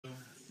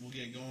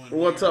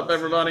What's up,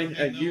 everybody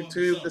at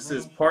YouTube? This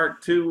is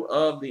part 2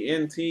 of the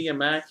NT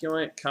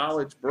Immaculate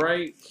College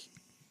Break.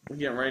 We're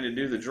getting ready to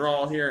do the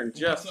draw here in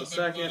just a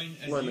second.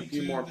 Letting a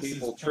few more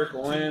people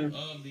trickle in.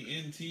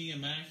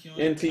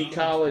 NT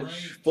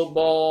College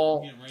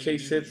football,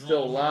 Case Hit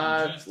still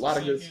alive. A lot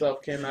of good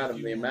stuff came out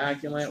of the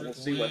Immaculate. We'll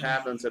see what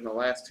happens in the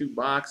last two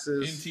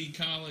boxes.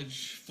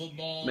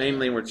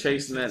 Mainly, we're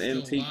chasing that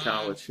NT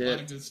College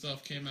hit.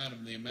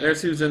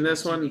 There's who's in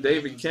this one: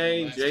 David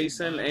K,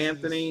 Jason,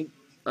 Anthony,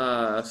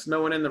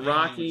 Snowing in the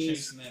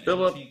Rockies,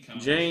 Philip,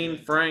 Jane,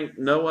 Frank,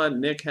 Noah,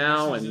 Nick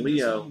Howe, and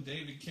Leo.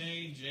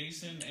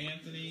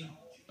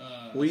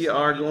 We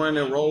are going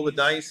to roll the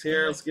dice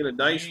here. Let's get a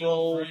dice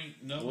roll.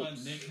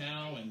 Let's see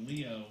how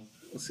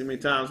many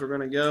times we're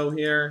going to go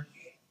here.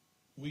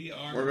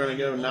 We're going to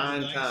go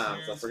 9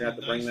 times. I forgot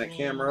to bring that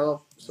camera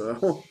up.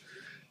 So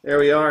there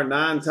we are,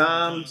 9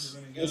 times.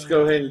 Let's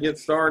go ahead and get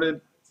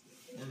started.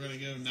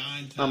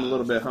 I'm a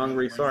little bit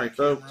hungry. Sorry,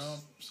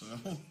 folks.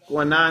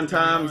 Going 9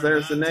 times.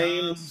 There's the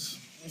names.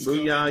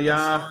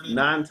 Booyah,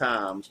 9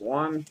 times.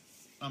 1.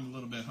 I'm a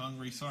little bit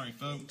hungry. Sorry,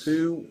 folks.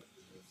 2.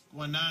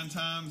 Going 9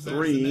 times. There's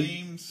 3. the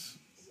names.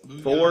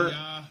 4.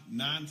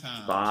 9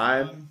 times.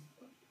 5. 1,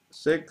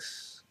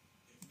 6.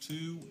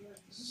 2.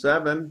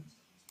 7.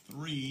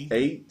 3.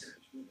 8.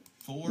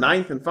 4.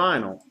 9th and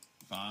final.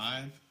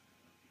 5.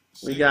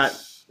 6, We got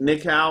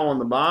Nick Howe on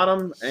the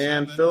bottom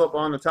and 7, Philip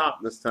on the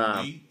top this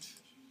time. 8.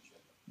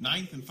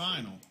 9th and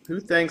final. Who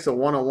thinks a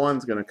 101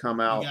 is going to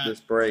come out this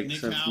break Nick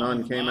since Howe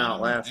none came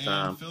out last and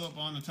time? Philip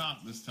on the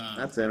top this time.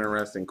 That's an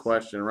interesting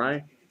question,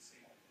 right?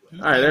 Who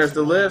All right, thinks there's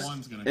the list.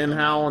 101's gonna In come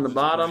Howe out on the this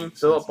bottom, break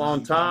Philip since on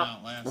none came top.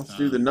 out last Let's time?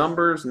 do the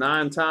numbers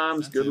 9 times.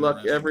 That's Good an luck,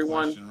 interesting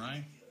everyone. question,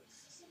 right?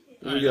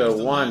 Here we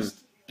go. 1,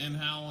 In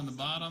Howe on the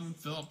bottom,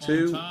 Philip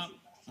 2, on top.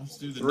 Let's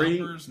do the 3,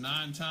 numbers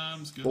 9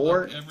 times. Good 4,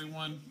 luck,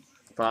 everyone.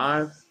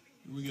 5,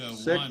 Here we go.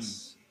 6, 1,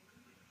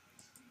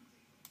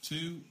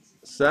 2,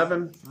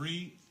 7,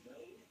 3,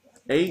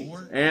 8,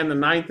 4, and the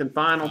 9th and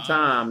final 5,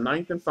 time.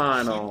 9th and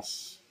final.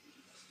 6,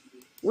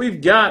 We've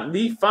got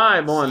the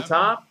 5 on 7,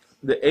 top,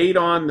 the 8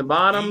 on the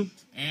bottom.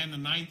 8, and the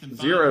 9th and final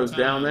Zero's time.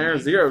 down there.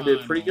 9th 0 and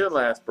did pretty final. good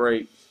last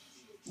break.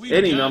 We've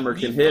Any got number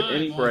the can hit 5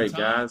 any on break, top,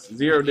 guys.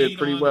 0 the did 8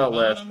 pretty on the well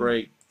last bottom.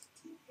 break.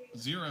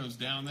 Zero's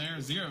down there.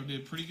 0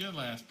 did pretty good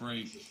last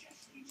break.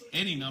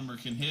 Any number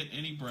can hit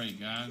any break,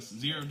 guys.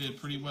 0 did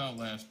pretty well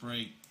last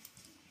break.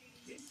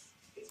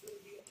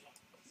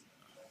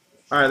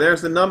 All right,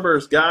 there's the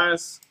numbers,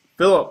 guys.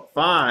 Philip,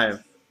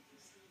 5.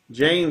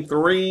 Jane,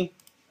 3.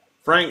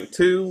 Frank,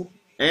 2.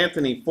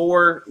 Anthony,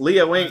 4.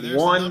 Leo Inc.,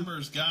 1.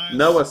 Numbers,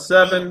 Noah,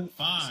 7. Philip,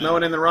 5.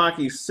 Snowing in the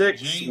Rockies,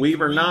 6. Jane,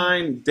 Weaver, 3.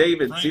 9.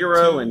 David, Frank,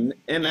 0. 2. And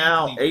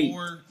Inal, Anthony, 8.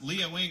 4.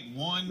 Leo Inc.,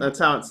 1. That's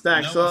how it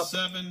stacks Noah, up.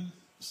 7.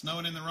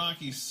 Snowing in the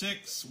Rockies,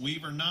 6.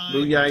 Weaver, 9.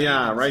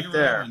 Booyah, right 0,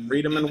 there.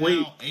 Freedom and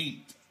wheat.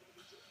 8.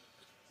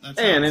 That's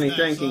And how it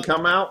anything stacks can up.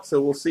 come out,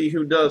 so we'll see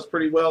who does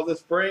pretty well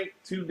this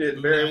break. 2 did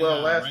very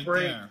well last right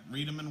break. There.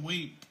 Read them and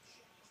weep.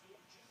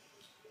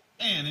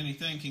 And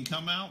anything can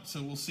come out,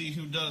 so we'll see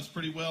who does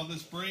pretty well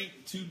this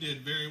break. 2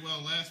 did very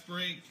well last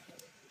break.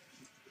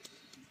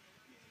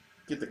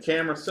 Get the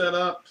camera set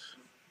up.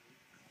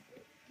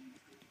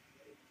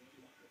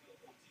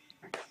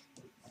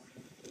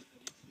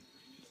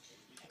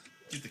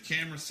 Get the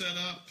camera set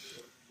up.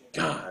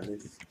 God,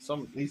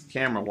 these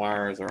camera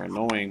wires are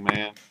annoying,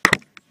 man.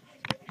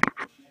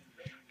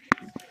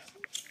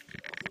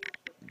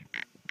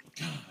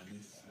 God,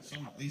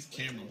 these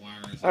camera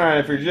wires. All right,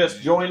 if you're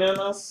just joining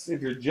us,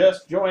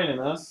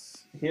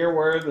 here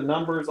were the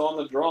numbers on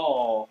the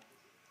draw.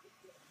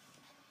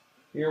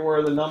 Here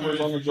were the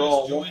numbers on the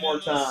draw one more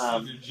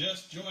time. If you're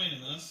just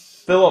joining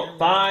us, Philip,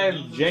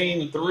 5.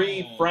 Jane,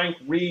 3. Frank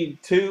Reed,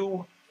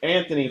 2.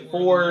 Anthony,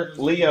 4.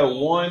 Leo,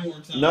 1.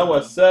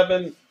 Noah,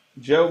 7.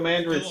 Joe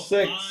Mandridge,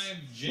 6.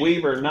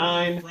 Weaver,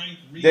 9.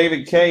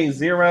 David K,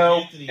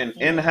 0. And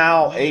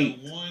Inhow, 8.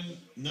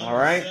 All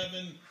right.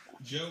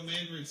 Joe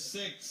Mandridge,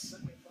 6.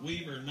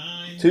 Weaver,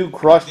 9. 2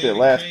 crushed it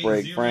last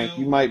break, Frank.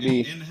 You might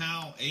be.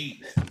 Inhow,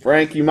 8.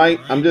 Frank, you might.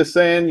 I'm just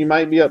saying, you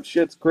might be up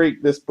Schitt's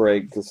Creek this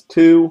break because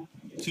 2.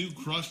 2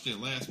 crushed it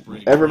last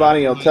break.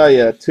 Everybody will tell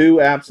you 2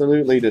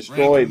 absolutely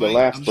destroyed the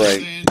last break.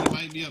 Saying you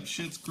might be up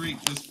Schitt's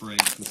Creek this break.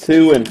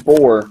 2 and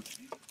 4.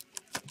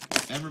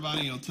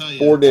 Everybody will tell you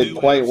 4 did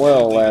quite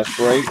well last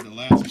break.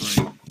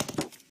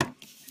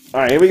 All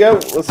right, here we go.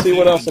 Let's see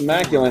what else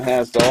Immaculate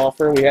has to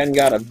offer. We hadn't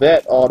got a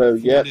vet auto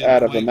yet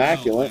out of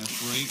Immaculate.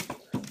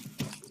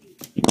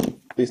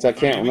 At least I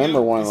can't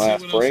remember one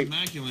last break.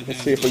 Let's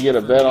see if we get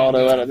a vet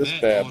auto out of this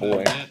bad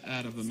boy.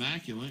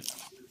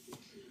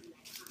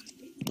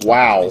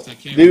 Wow.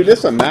 Dude,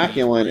 this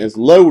Immaculate is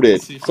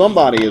loaded.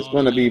 Somebody is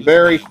going to be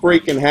very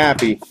freaking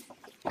happy.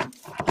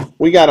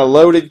 We got a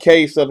loaded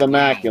case of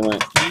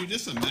Immaculate. Dude,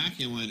 this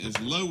Immaculate is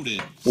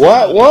loaded.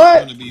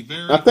 What?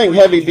 I think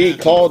Heavy D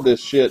called this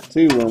shit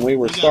too when we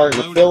were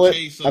starting to fill it.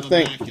 I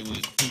think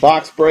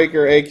Box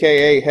Breaker,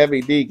 a.k.a.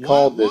 Heavy D,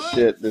 called this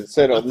shit that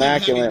said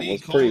Immaculate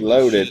was pretty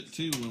loaded. I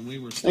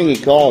think he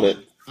called it.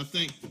 I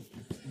think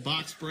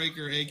Box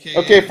breaker, a.k.a.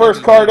 Okay,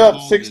 first card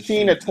up,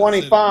 16 to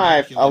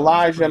 25,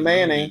 Elijah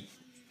Manning.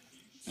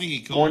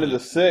 Going to the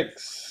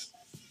 6,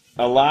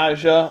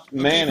 Elijah Okay,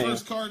 Manning.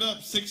 first card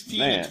up, 16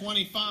 Man, to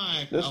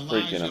 25, this Elijah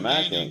freaking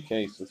immaculate Manning.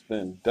 case has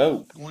been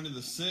dope. Going to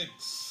the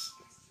 6,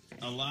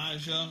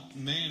 Elijah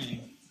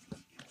Manning.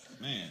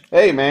 Man.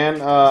 Hey, man,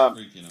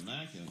 Freaking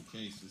immaculate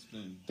case has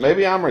been dope.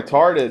 maybe I'm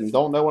retarded and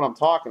don't know what I'm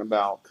talking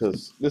about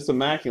because this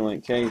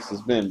immaculate case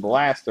has been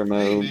blaster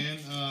mode. Hey,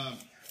 man,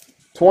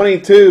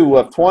 22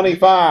 of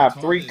 25,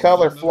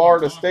 3-color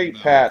Florida State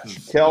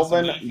patch,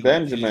 Kelvin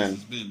Benjamin.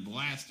 Has been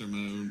blaster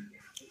mode.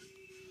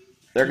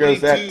 There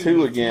goes that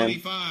 2 again.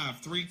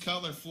 25,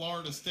 3-color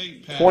Florida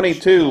State patch.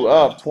 22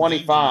 of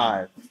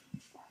 25.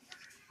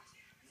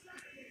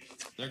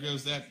 There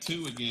goes that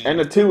 2 again. And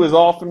the 2 is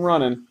off and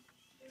running.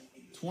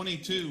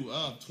 22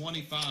 of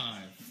 25.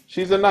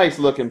 She's a nice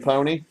looking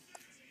pony.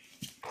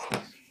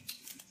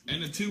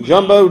 And the 2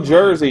 Jumbo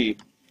jersey.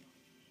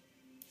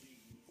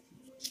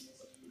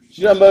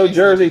 Jumbo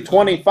jersey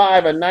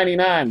 25 of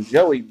 99.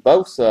 Joey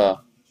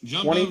Bosa.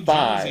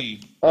 25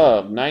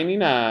 of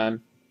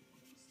 99.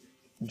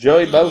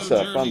 Joey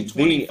Bosa from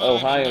the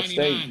Ohio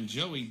State.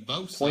 Joey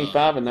Bosa.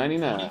 25 of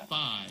 99.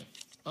 25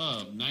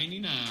 of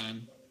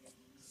 99.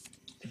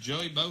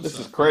 Joey Bosa. This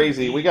is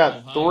crazy. We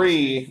got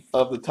 3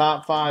 of the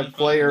top 5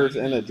 players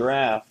in the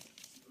draft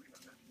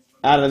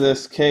out of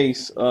this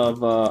case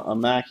of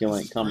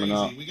immaculate coming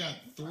up. We got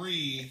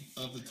 3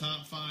 of the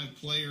top 5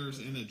 players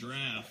in the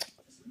draft.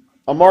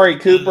 Amari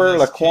Cooper,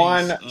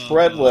 Laquan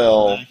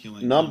Treadwell,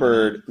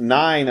 numbered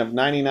 9 of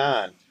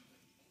 99.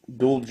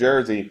 Dual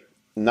jersey,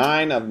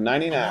 9 of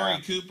 99.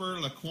 Amari Cooper,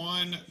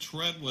 Laquan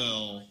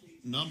Treadwell,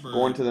 numbered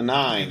going to the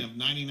 9 of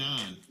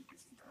 99.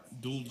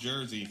 Dual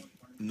jersey,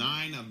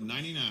 9 of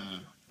 99.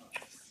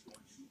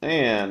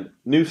 And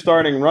new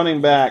starting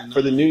running back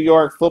for the New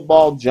York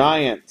Football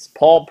Giants,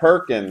 Paul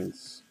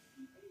Perkins.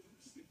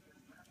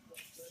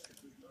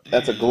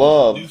 That's a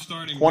glove.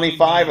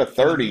 25 of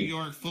 30.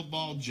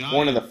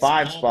 Going to the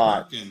 5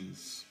 spot.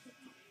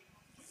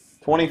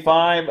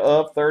 25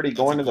 of 30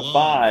 going to the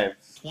 5.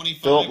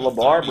 Philip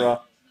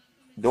LaBarbera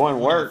doing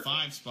work.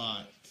 5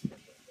 spot.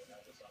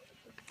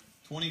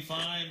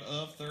 25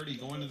 of 30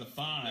 going to the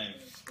 5.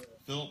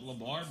 Philip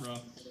LaBarbera.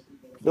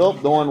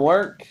 Philip doing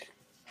work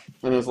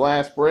in his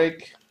last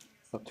break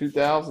of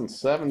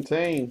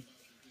 2017.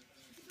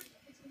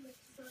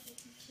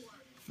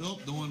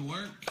 Philip doing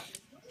work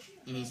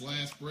in his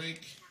last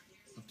break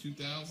of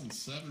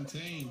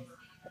 2017.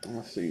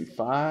 Let's see,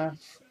 5.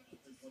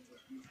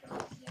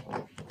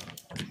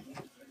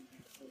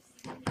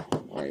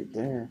 Right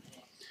there.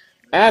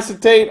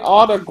 Acetate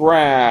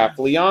autograph,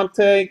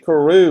 Leonte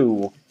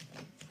Carew.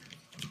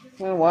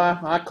 Well, why?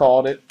 I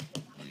called it.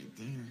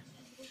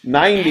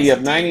 90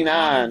 of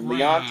 99,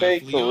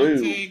 Leonte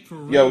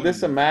Carew. Yo,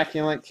 this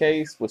immaculate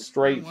case was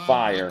straight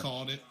fire. I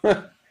called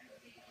it.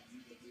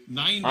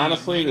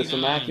 Honestly, this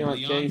immaculate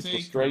case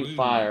was straight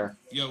fire.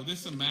 Yo,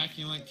 this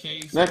immaculate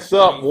case. Next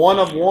up, 1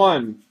 of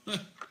 1.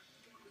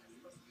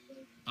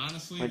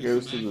 Honestly, that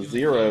goes to the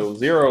 0.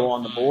 0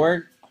 on the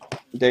board.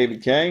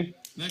 David K.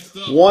 Next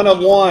up, 1 of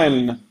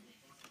 1.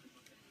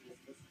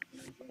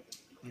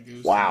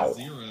 Wow.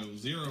 0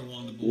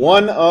 on the board.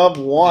 1 of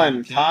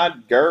 1.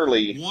 Todd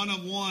Gurley. 1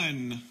 of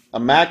 1.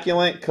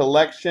 Immaculate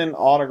collection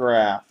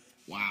autograph.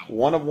 Wow.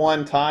 1 of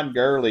 1. Todd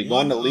Gurley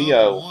going to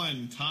Leo.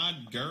 1 Todd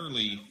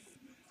Gurley.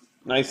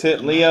 Nice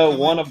hit, Leo.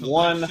 1 of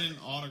 1.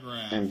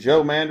 Autograph. And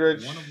Joe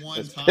Mandridge 1 of 1.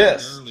 is Todd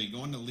pissed. Gurley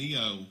going to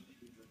Leo.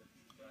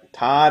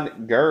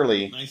 Todd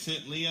Gurley. Nice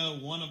hit, Leo.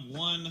 1 of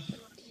 1.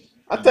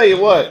 I'll tell you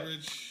what.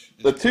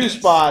 The 2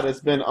 spot has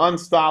been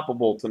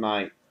unstoppable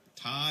tonight.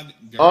 Todd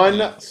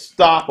Gurley.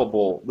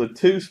 Unstoppable. The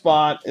 2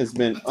 spot has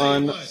been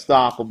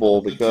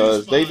unstoppable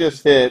because they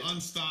just hit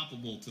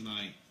unstoppable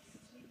tonight.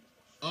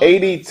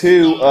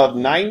 82 of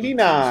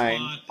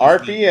 99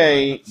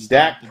 RPA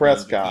Dak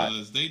Prescott.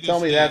 Tell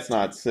me that's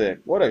not sick.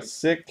 What a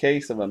sick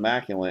case of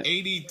immaculate.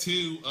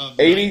 82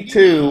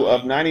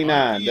 of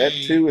 99. That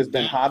 2 has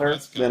been hotter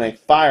than a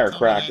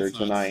firecracker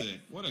tonight.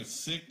 What a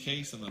sick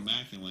case of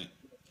immaculate.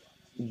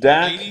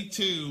 Dak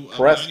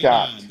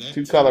Prescott,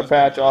 2-color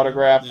patch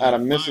autograph out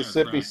of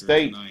Mississippi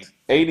State.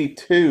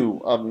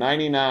 82 of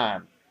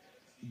 99.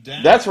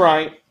 That's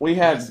right. We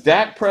had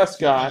Dak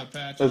Prescott,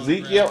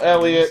 Ezekiel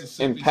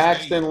Elliott, and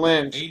Paxton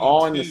Lynch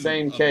all in the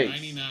same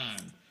case.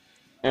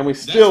 And we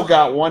still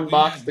got 1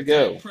 box to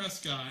go.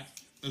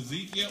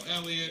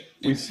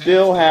 We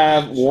still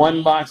have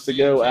 1 box to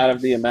go out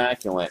of the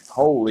immaculate.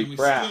 Holy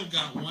crap.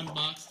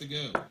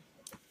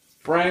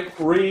 Frank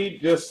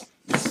Reed just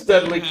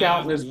steadily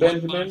counting his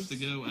Benjamins. To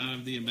go out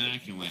of the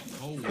immaculate.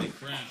 Holy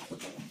crap.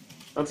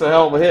 That's a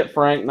hell of a hit,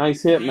 Frank.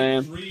 Nice hit,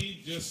 man.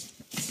 Reed just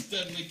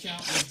steadily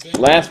counting his Benjamins.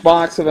 Last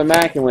box of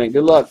immaculate.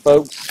 Good luck,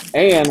 folks.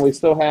 And we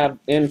still have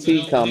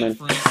NT coming.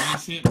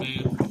 Nice hit,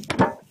 man.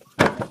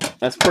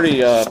 That's pretty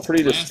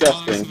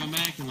disgusting.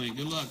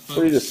 Good luck, folks.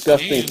 Pretty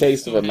disgusting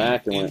case of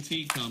immaculate.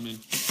 NT coming.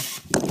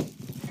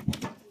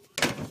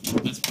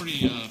 That's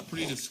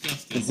pretty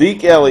disgusting.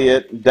 Zeke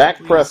Elliott,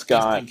 Dak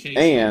Prescott,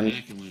 and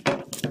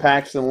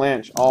Paxton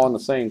Lynch, all in the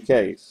same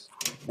case.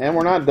 And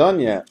we're not done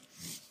yet.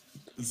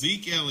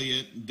 Zeke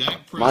Elliott,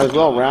 Dak Prescott. Might as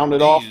well round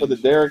it off with a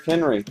Derrick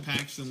Henry.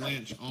 Paxton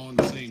Lynch, all in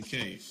the same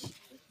case.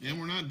 And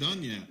we're not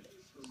done yet.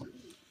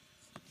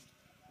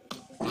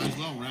 Might as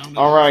well round it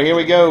All off right, with here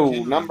we Derrick go.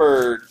 Henry.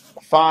 Number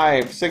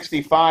 5,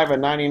 65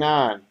 and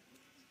 99.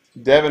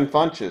 Devin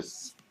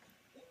Funches.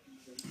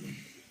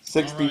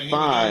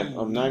 65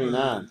 of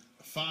 99.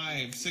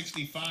 5,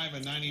 65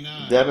 and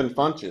 99. Devin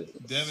Funches.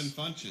 Devin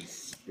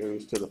Funches.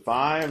 Goes to the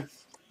 5.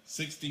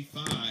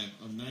 65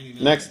 of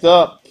 99. Next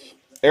up,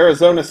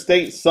 Arizona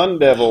State Sun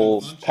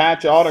Devils.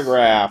 Patch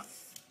autograph.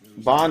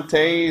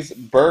 Vontaze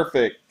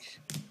Burfict.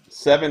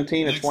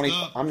 17 of 20.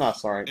 I'm not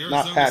sorry.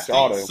 Not patch State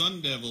auto.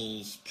 Sun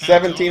Devils, patch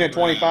 17 of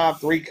autograph.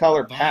 25.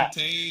 3-color patch.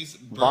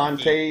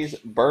 Vontaze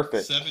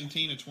Burfict.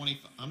 17 of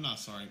 25. I'm not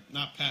sorry.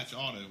 Not patch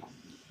auto.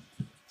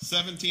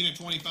 17 of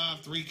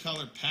 25.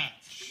 3-color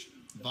patch.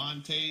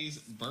 Vontaze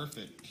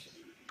Burfict.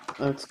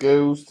 That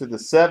goes to the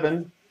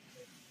 7.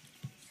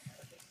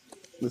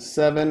 The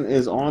 7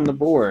 is on the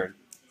board.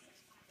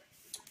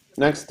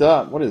 Next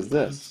up, what is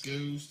this? This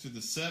goes to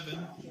the 7.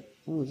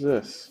 What is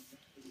this?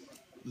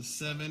 The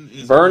 7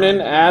 is Vernon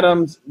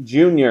Adams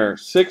Jr.,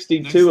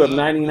 62 of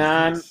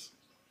 99.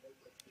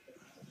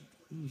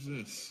 Who's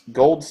this?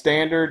 Gold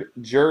standard,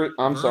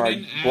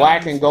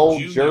 black and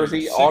gold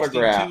jersey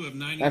autograph.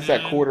 That's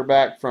that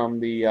quarterback from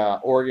the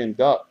Oregon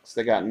Ducks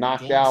that got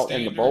knocked out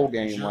in the bowl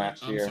game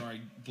last year.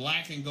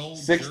 Black and gold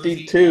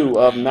 62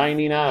 of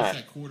 99. That's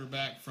that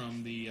quarterback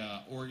from the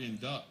Oregon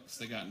Ducks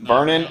that got knocked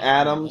Vernon out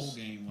Adams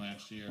in the bowl game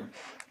last year.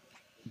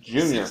 Jr.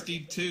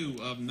 62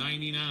 of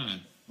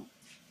 99.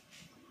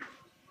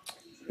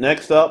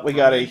 Next up, we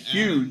got a Vernon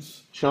huge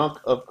Adams chunk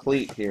of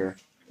cleat here.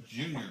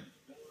 Jr.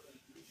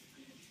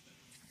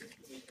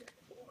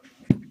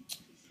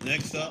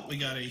 Next up, we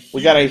got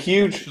a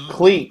huge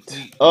cleat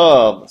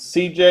of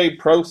CJ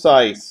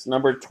Prosise,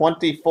 number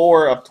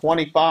 24 of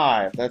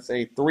 25. That's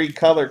a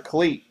 3-color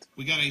cleat.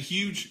 We got a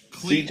huge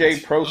cleat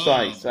CJ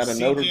Prosise out of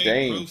Notre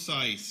Dame.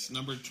 Prosise,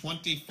 number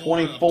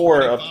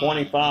 24 of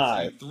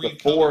 25. The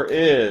 4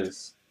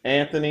 is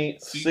Anthony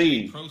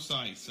C. CJ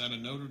Prosise out of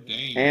Notre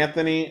Dame.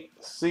 Anthony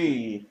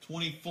C.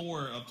 24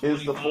 of 25.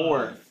 Is the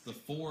 4. The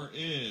 4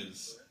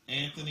 is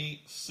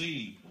Anthony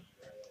C.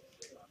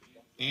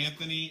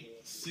 Anthony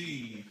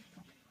C.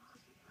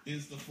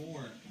 is the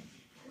 4.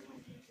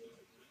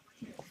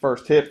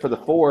 First hit for the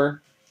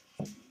 4.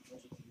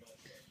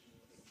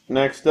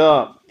 Next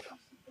up,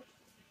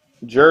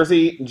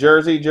 jersey,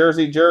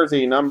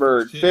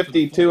 number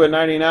 52 and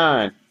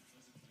 99.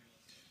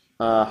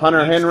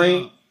 Hunter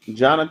Henry,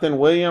 Jonathan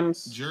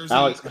Williams,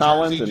 Alex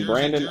Collins, and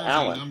Brandon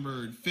Allen.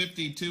 Numbered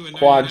 52 and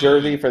Quad 99.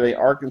 jersey for the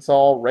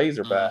Arkansas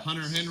Razorbacks.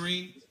 Hunter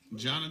Henry,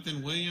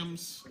 Jonathan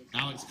Williams,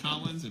 Alex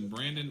Collins, and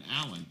Brandon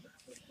Allen.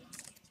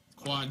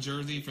 Quad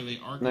jersey for the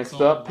Arkansas.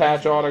 Next up,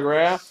 patch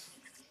autograph.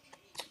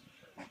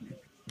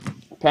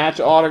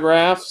 Patch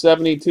autograph,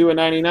 72 and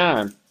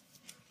 99.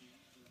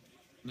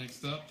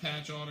 Next up,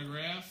 patch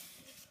autograph.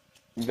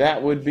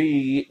 That would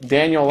be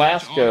Daniel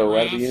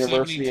Lasco at the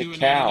University of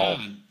Cal.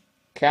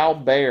 Cal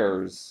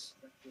Bears,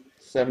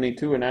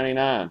 72 and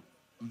 99.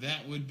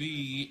 That would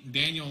be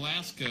Daniel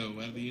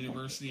Lasco at the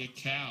University of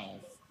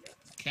Cal.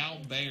 Cal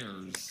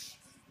Bears,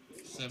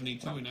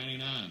 72 and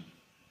 99.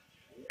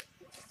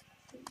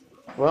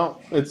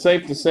 Well, it's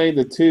safe to say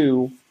the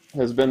 2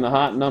 has been the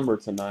hot number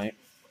tonight.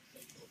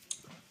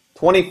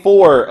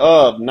 24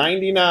 of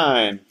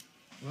 99.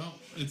 Well,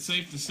 it's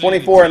safe to say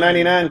 24 of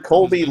 99,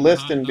 Colby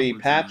Listenby,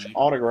 patch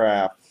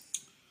autograph.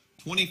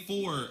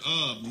 24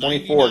 of 99.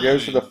 24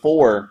 goes to the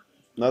 4.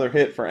 Another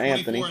hit for 24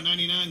 Anthony. of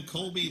 99,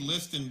 Colby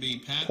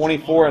Listenby, patch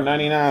 24 of autograph.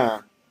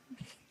 99.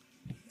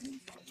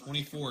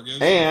 24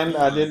 goes And to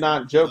the I 4. did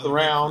not joke Another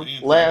around. hit for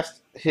Anthony.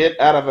 Last hit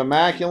out of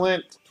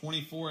Immaculate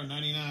 24 and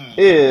 99.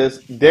 is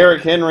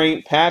Derrick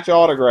Henry, patch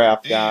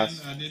autograph, guys.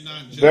 And I did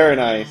not joke Very around.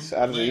 nice.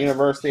 Out of the Last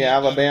University of hit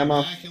out Alabama.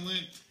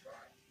 Immaculate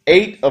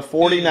 8 of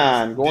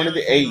 49, going to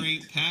Derrick the 8.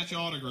 Henry, patch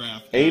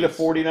autograph. 8 of guys.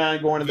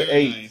 49 going to the Very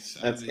 8. nice.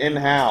 Out of That's the University of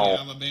in-house.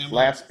 Alabama.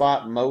 Last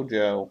spot,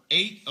 Mojo.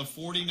 8 of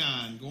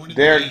 49 going to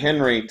Derrick the 8.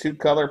 Henry,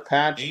 2-color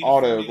patch 8 of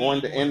auto 49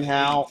 going to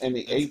in-house in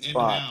the That's 8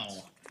 spot.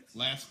 in-house.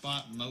 Last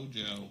spot,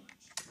 Mojo.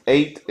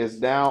 8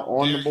 is now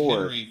on Derrick the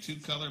board. Henry,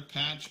 2-color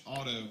patch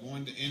auto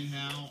going to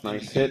in-house.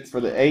 Nice hit for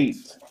the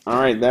 8. All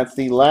right, that's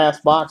the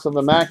last box of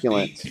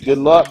Immaculate. Good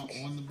luck.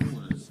 On the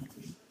board.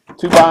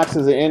 2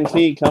 boxes of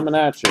NT coming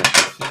at you.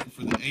 Hit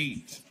for the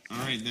 8. All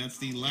right, that's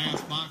the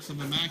last box of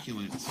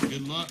Immaculates.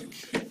 Good luck.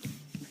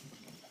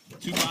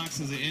 2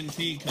 boxes of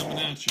NT coming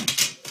at you.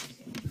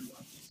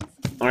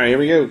 All right, here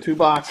we go. 2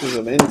 boxes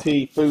of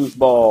NT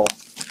foosball.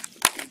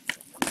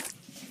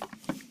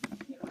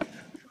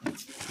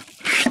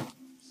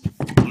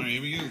 All right,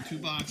 here we go. 2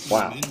 boxes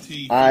Wow. of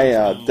NT I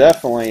foosball.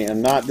 definitely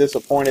am not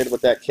disappointed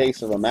with that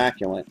case of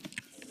Immaculate.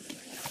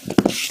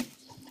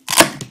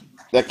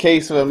 That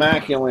case of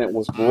Immaculate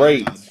was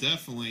great. I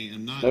definitely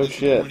am not No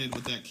disappointed shit.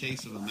 with that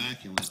case of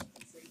Immaculate.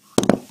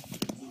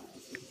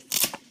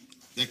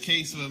 That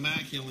case of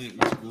Immaculate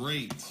was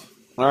great.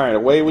 All right,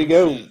 away we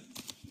go. Shit.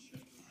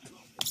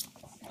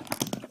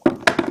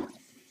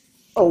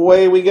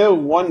 Away we go.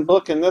 One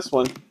book in this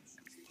one.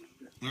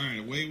 All right,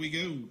 away we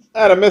go.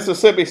 Out of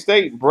Mississippi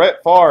State,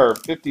 Brett Favre,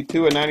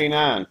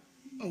 52/99.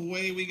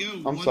 Away we go.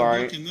 I'm One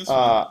sorry. book in this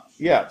one.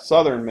 Yeah,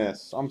 Southern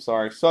Miss. I'm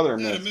sorry,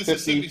 Southern Out Miss, of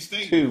Mississippi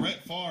State, 52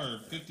 Brett Favre,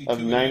 of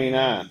 52/99.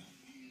 99.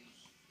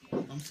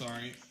 I'm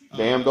sorry.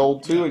 Damned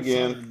old two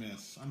again. Southern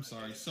Miss. I'm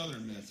sorry,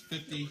 Southern Miss,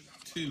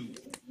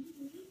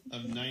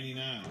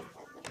 52/99.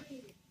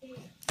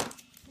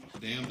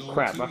 Damned old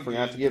Crap, two I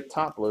forgot again. to get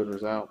top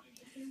loaders out.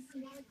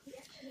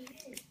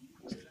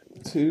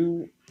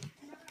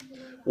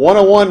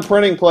 101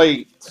 printing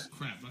plate.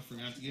 Crap, I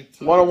forgot to get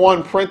top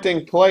 101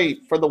 printing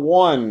plate for the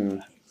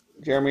one.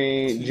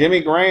 Jimmy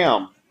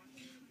Graham.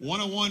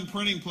 101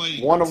 printing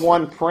plate.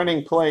 101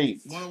 printing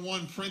plate.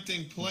 101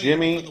 printing plate for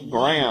Jimmy the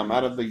Graham one.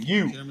 out of the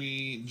U.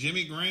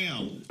 Jimmy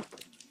Graham.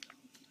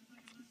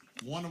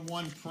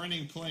 101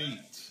 printing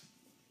plate.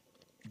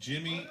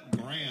 Jimmy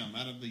Graham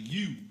out of the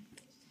U.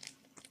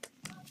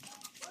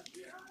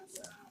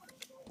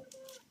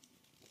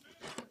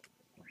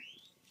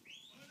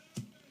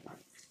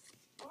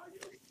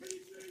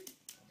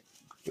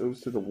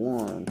 Goes to the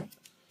one.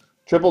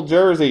 Triple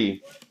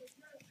jersey.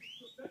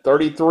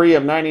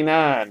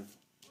 33/99.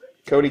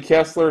 Cody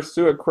Kessler,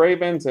 Stuart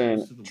Cravens,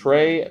 and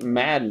Trey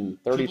Madden.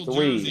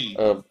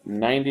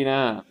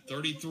 33/99.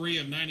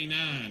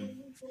 33/99.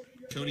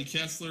 Cody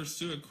Kessler,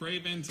 Stuart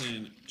Cravens,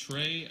 and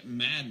Trey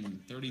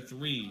Madden.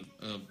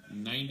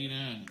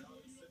 33/99.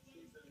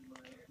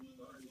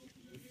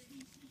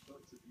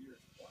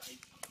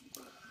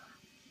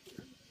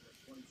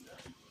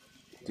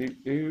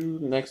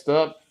 Next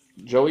up,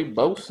 Joey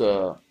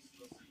Bosa.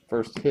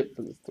 First hit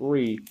for the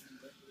three.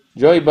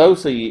 Joey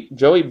Bosa,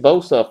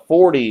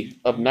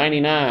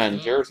 40/99.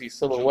 Jersey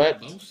silhouette,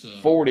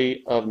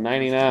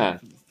 40/99.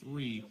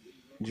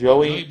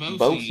 Joey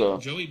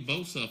Bosa. Joey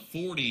Bosa,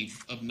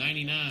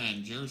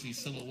 40/99. Jersey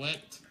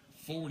silhouette,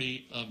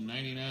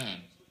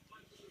 40/99.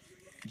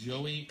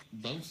 Joey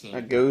Bosa.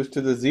 That goes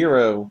to the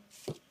 0.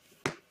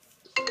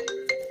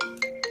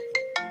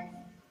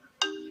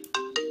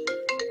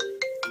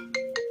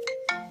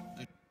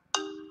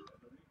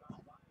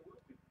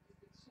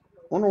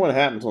 Wonder what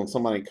happens when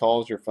somebody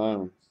calls your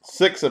phone.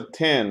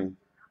 6/10.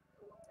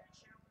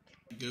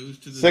 Goes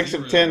to the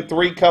 6/10,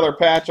 3-color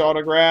patch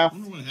autograph.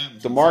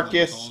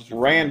 DeMarcus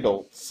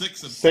Randall.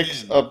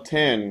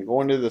 6/10.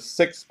 Going to the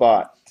 6th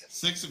spot.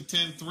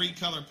 6/10,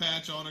 3-color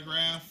patch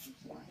autograph.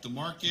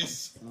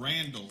 DeMarcus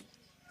Randall.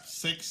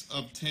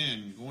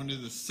 6/10. Going to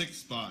the 6th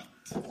spot.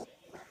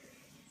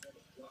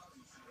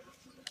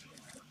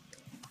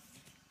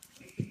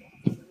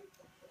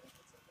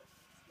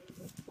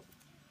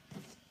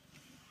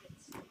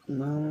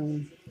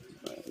 Nine,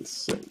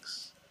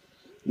 6.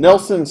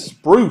 Nelson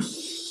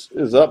Spruce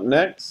is up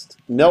next.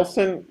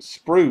 Nelson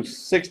Spruce,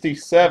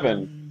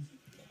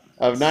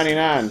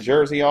 67/99.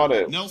 Jersey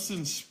auto.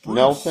 Nelson Spruce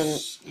Nelson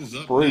is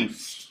up Spruce.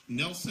 next.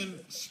 Nelson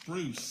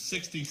Spruce,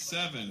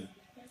 67.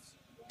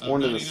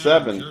 Going to the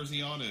 7.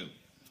 Jersey auto.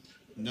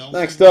 Nelson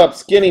Next up,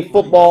 Skinny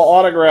Football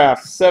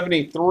autograph,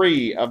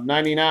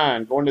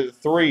 73/99. Going to the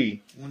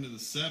 3. Going to the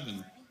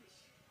 7.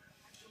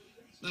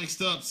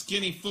 Next up,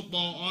 Skinny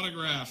Football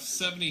autograph,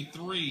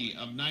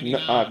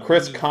 73/99.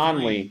 Chris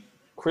Conley.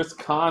 Chris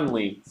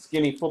Conley,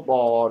 Skinny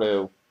Football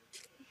auto.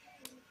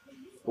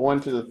 Going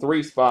to the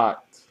 3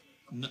 spot.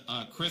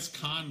 Chris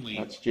Conley.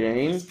 That's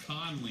James. Chris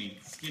Conley,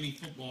 Skinny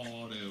Football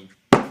auto.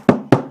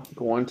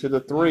 Going to the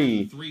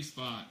 3. 3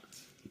 spot.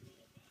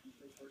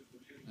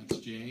 That's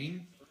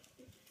Jane.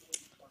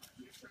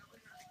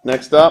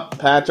 Next up,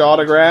 patch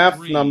autograph,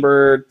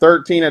 number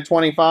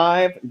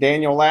 13/25,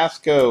 Daniel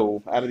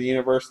Lasco out of the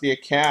University of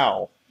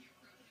Cal.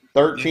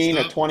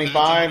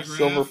 13/25,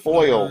 silver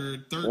foil.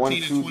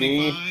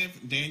 1-2D,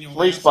 Daniel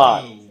 3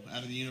 spot.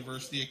 out of the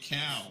University of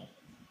Cal.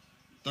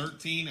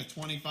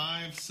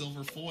 13/25,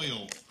 silver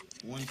foil.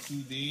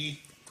 1-2D,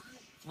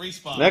 3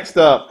 spot. Next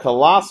up,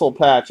 colossal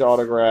patch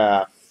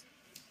autograph.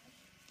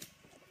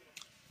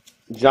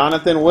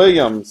 Jonathan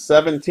Williams,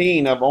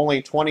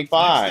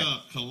 17/25. Next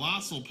up,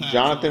 colossal patch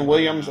Jonathan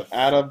Williams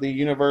out of the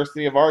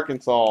University of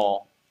Arkansas.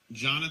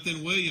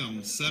 Jonathan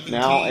Williams, 17.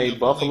 Now a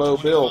Buffalo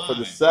Bill for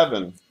the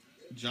 7.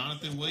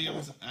 Jonathan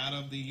Williams out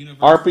of the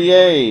University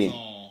RPA. of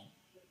Arkansas.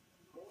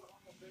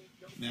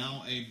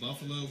 Now a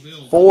Buffalo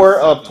Bill.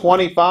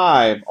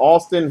 4/25,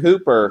 Austin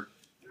Hooper.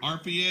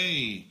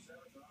 RPA.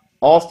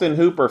 Austin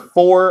Hooper,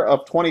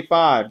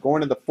 4/25,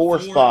 going to the 4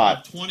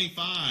 spot.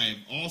 4/25,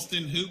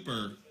 Austin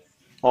Hooper.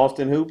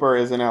 Austin Hooper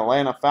is an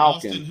Atlanta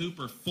Falcon. Austin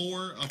Hooper,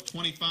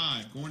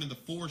 4/25, going to the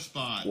 4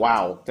 spot.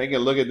 Wow, take a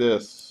look at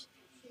this.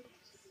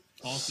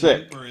 Austin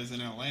Sick. Hooper is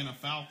an Atlanta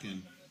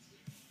Falcon.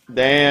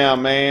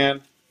 Damn,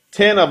 man.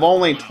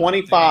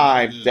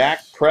 10/25,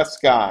 Dak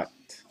Prescott.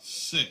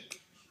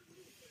 Sick.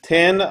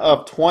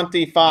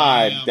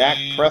 10/25, Damn, Dak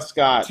man.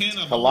 Prescott. 10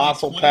 of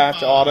Colossal only patch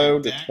 25, auto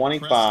to Dak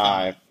 25.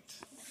 Prescott.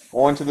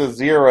 Going to the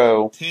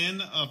 0.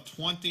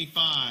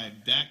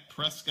 10/25, Dak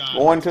Prescott.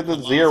 Going to the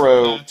Colossal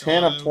 0. patch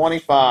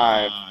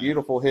 10/25. auto,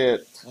 Beautiful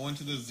hit. Going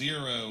to the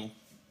 0.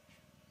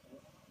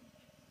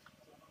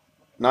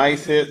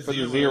 Nice Going to hit for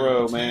the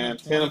 0, man.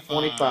 10 of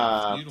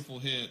 25. Beautiful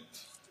hit.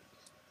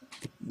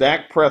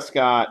 Dak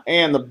Prescott.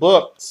 And the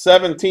book,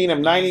 17 of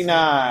Nice hit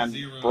 99. for the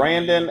 0,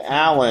 Brandon man.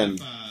 Allen.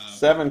 10 of 25.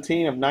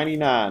 17 of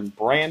 99.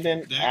 Brandon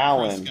Dak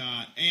Allen.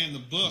 Prescott. And the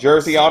book,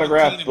 Jersey 17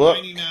 autograph of book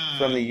 99.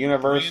 from the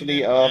University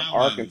Brandon of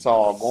Allen.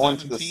 Arkansas. Going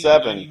to the 17 of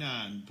 7.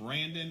 99.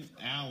 Brandon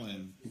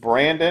Allen.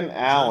 Brandon Jersey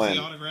Allen.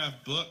 autograph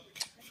book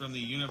from the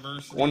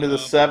University Going to the of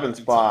 7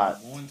 Arkansas.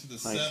 spot. Going to the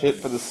Nice 7. hit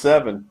for the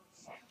 7.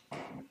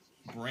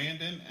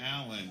 Brandon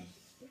Allen.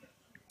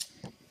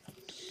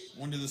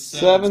 Going to the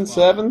 7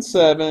 7,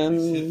 spot. 7,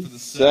 Nice hit 7. for the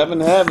 7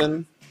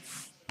 heaven.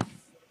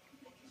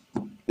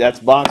 That's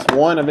box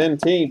 1 of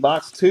NT.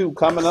 Box 2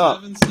 coming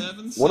up.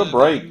 7, What a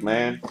break,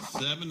 man.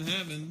 7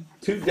 heaven.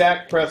 2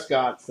 Dak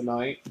Prescotts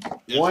tonight.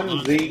 That's 1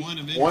 box Zeke. 1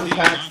 of NT. 1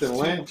 Paxton Box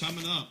 2 Lynch.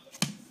 coming up.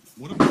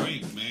 What a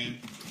break, man.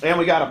 And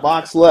we got a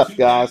box left, 2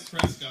 guys.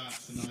 Dak Prescott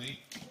tonight.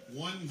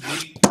 1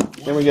 Zeke.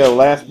 Here we go.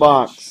 Last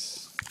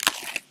box.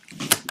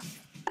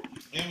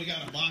 And we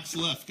got a box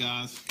left,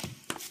 guys.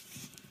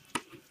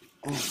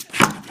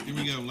 Here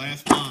we go.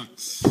 Last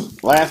box.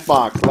 Last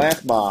box.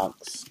 Last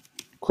box.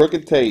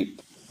 Crooked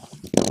tape.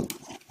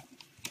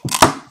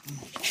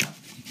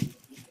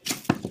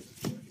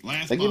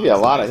 Last They give box, you a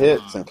lot of last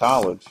hits box. in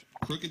college.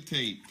 Crooked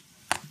tape.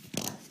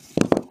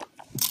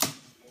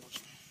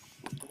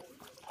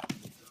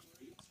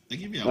 They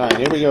give you a All lot right,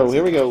 here of we go. hits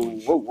Here we in go.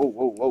 college. Whoa, whoa,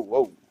 whoa, whoa,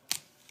 whoa.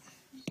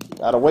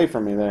 Got away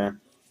from me there.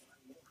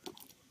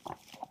 All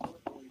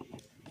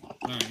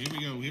right, here we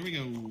go. Here we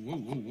go. Whoa,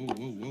 whoa, whoa,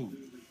 whoa, whoa.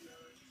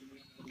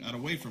 Got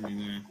away from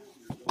me there.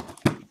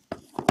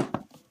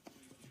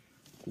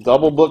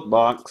 Double book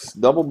box.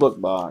 Double book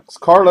box.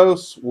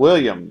 Carlos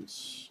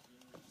Williams.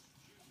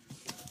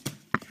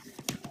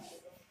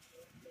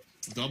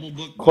 Double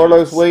book box.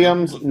 Carlos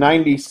Williams, Double book box.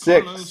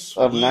 96 Carlos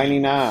of Williams.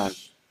 99.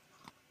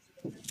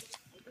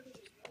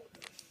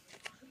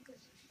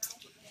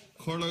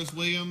 Carlos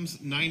Williams,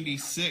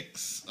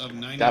 96 of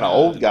 99. Got an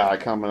old guy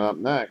coming up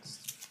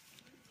next.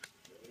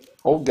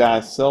 Old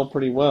guys sell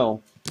pretty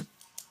well.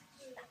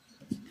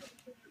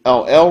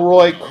 Oh,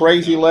 Elroy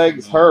Crazy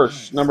Legs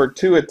Hirsch, number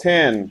 2 of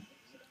 10.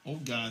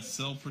 Old guys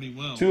sell pretty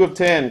well. 2 of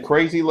 10,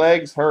 Crazy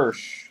Legs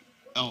Hirsch.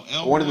 Oh,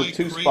 One of Elroy the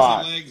 2 Crazy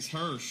spot. Legs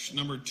Hirsch,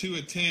 number 2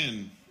 of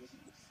 10.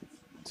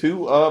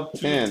 2 of 2 of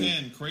 10.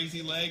 10,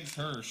 Crazy Legs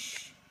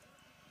Hirsch.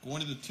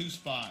 Going to the 2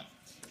 spot.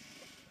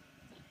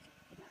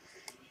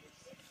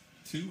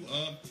 2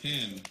 of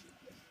 10.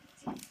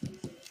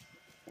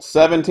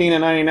 17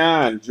 of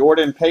 99,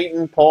 Jordan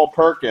Payton, Paul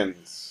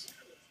Perkins.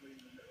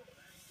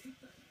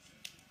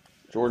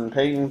 Jordan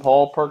Payton,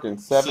 Paul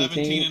Perkins,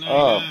 17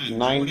 of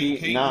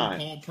 99.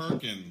 Paul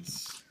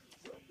Perkins.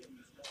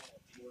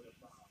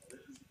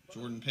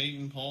 Jordan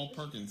Payton, Paul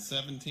Perkins,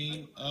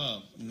 17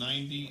 of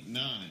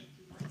 99.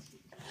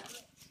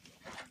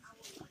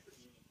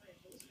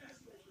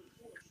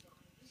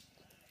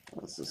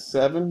 That's a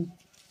 7.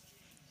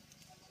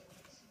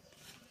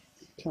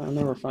 Can I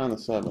never find the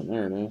 7?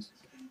 There it is.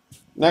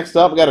 Next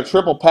up, we got a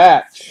triple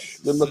patch.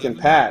 Good looking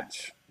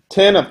patch.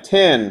 10 of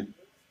 10.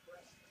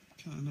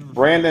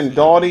 Brandon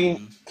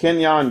Doughty,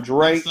 Kenyon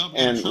Drake,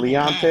 and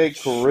Leonte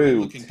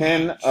Carew.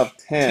 10 of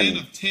 10. 10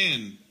 of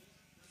 10.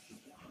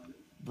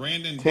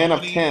 Brandon 10 of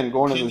Doughty, 10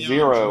 going to the Kenyon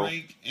 0.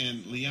 Drake,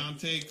 and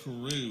Leonte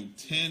Carew.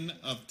 10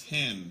 of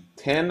 10.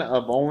 10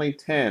 of only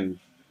 10.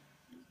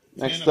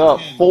 Next 10 of up,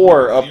 10,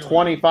 4 of 0.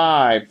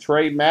 25.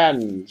 Trey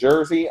Madden,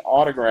 jersey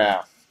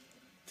autograph.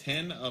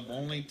 10 of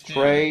only 10.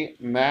 Trey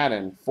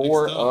Madden,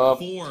 4 Next up, of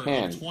 4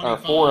 10. of 25. Or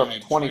 4 of Trey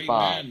 25.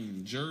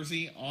 Madden,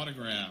 jersey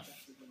autograph.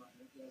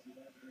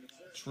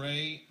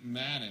 Trey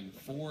Madden,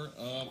 4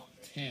 of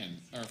 10.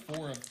 Or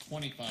 4 of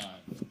 25.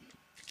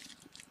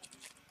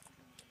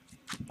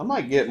 I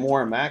might get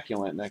more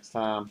immaculate next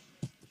time.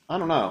 I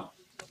don't know.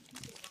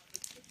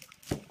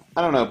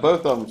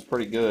 Both of them's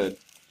pretty good.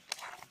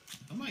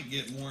 I might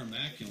get more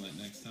immaculate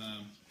next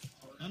time.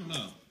 I don't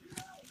know.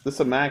 This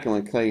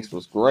immaculate case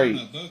was I great.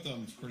 don't know. Both of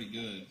them's pretty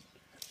good.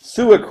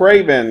 Sua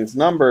Cravens,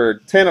 number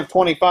 10 of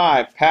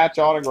 25, patch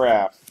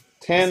autograph.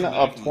 10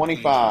 of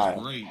 25,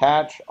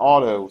 patch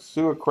auto.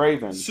 Sua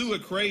Cravens. Sua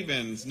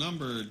Cravens,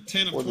 number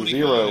 10 of With a 25,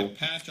 0.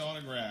 patch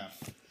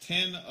autograph.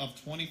 10 of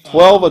 25.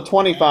 12 of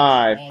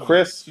 25, patch auto.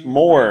 Chris Sua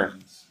Moore.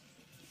 Cravens.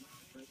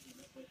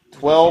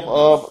 12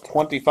 of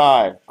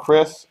 25,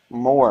 Chris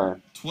Moore.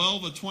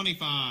 12 of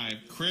 25,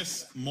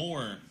 Chris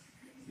Moore.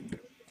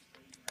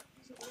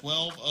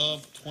 12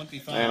 of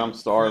 25. Man, I'm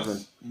starving.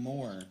 Chris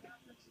Moore.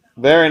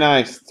 Very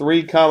nice.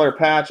 3-color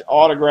patch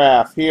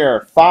autograph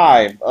here.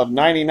 5 of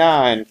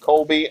 99,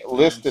 Colby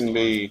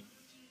Listenby.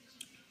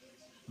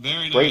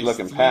 Very nice. Great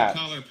looking patch.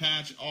 3-color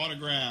patch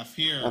autograph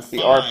here. That's the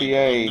 5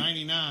 RPA. of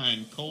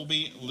 99,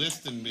 Colby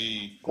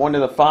Listenby. Going to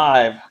the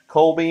 5,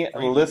 Colby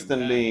Great looking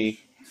Listenby.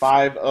 patch.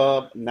 5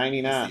 of That's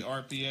 99. the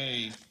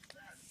RPA.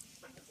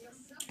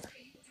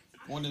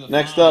 Going to the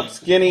Next 5, up,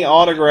 skinny Colby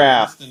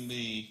autograph.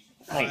 Listenby.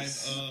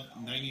 Nice. 5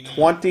 of 99.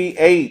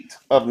 28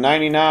 of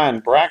 99,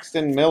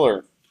 Braxton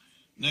Miller.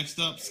 Next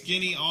up,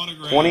 skinny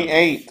autograph.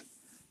 28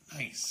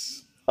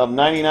 Nice. of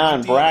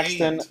 99,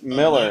 Braxton 28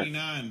 Miller. Of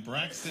 99,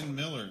 Braxton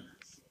Miller.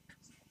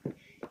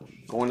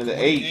 Going to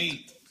the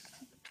 8.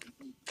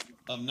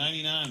 Of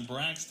 99,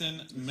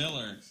 Braxton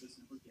Miller.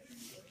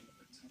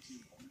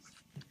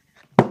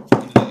 Going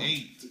to the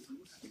 8.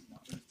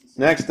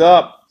 Next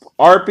up,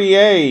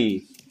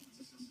 RPA.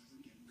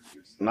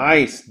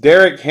 Nice.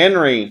 Derrick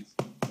Henry.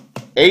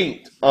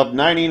 8 of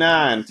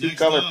 99.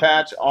 Two-color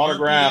patch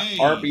autograph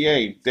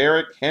RPA.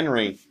 Derrick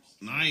Henry.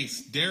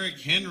 Nice. Derrick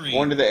Henry.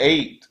 Going to the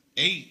 8.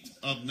 8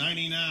 of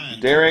 99.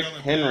 Derrick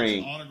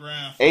Henry.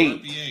 Autograph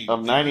 8 RPA.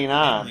 of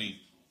 99.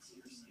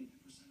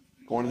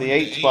 Going to the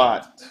 8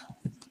 spot.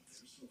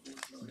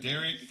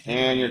 Derrick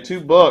Henry. And your 2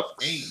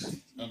 books.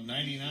 8 of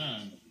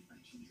 99.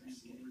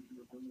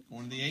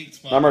 Going to the 8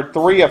 spot. Number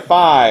 3 of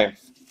 5.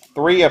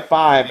 3 of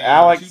 5.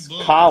 Alex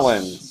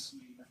Collins.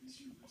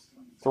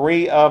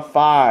 3 of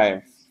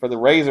 5 for the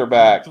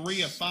Razorbacks.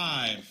 3 of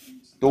 5.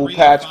 Dual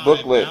patch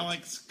booklet.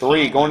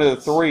 3 going to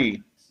the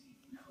 3.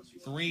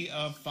 3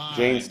 of 5.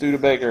 James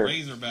Studebaker.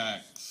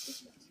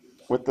 Razorbacks.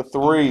 With the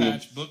 3.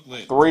 Patch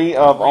booklet. 3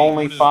 of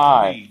only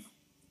 5.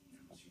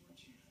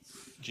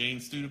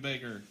 James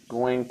Studebaker.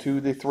 Going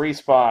to the 3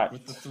 spot.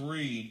 With the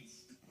 3.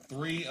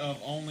 3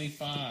 of only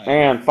 5.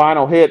 And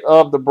final hit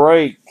of the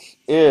break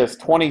is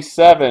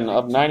 27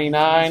 of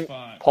 99,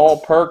 Paul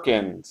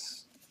Perkins.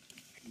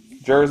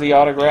 Jersey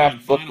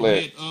autograph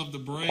booklet.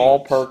 Paul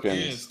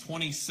Perkins.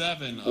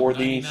 27 of for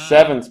the 99,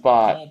 7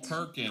 spot. Paul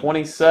Perkins.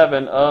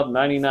 27 of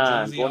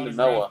 99. Jersey Going to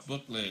Noah.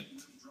 Booklet.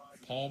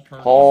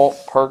 Paul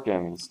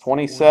Perkins.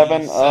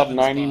 27 of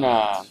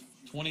 99.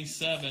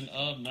 27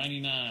 of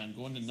 99.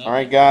 Going to Noah. All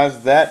right,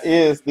 guys, that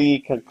is the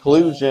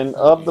conclusion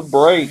of the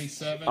break.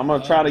 I'm going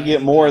to try to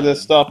get more of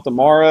this stuff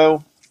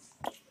tomorrow.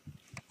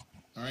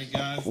 All right,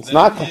 guys. It's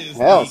not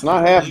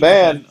half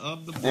bad,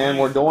 and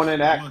we're doing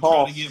it at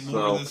cost.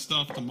 So this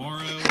stuff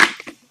tomorrow.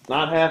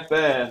 Not half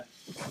bad.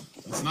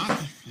 It's not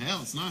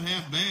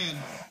half bad.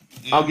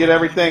 And I'll get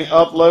everything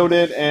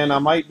uploaded, and I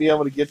might be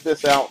able to get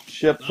this out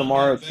shipped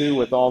tomorrow too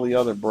with all the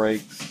other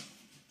breaks.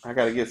 I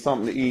got to get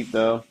something to eat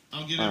though.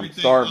 I'm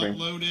starving.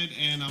 Uploaded,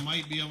 and I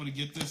might be able to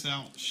get this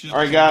out shipped.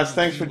 All right, guys.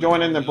 Thanks for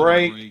joining the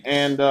break,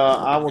 and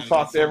I will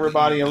talk to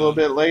everybody a little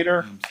bit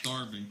later. I'm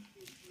starving.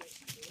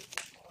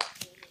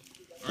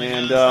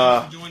 And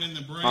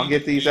I'll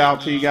get these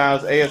out to you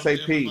guys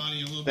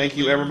ASAP. Thank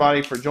you,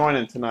 everybody, for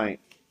joining tonight.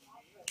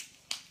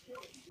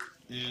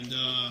 And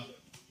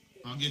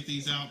I'll get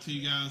these out to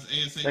you guys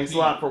ASAP. Thanks a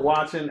lot for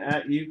watching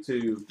at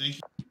YouTube. Thank you.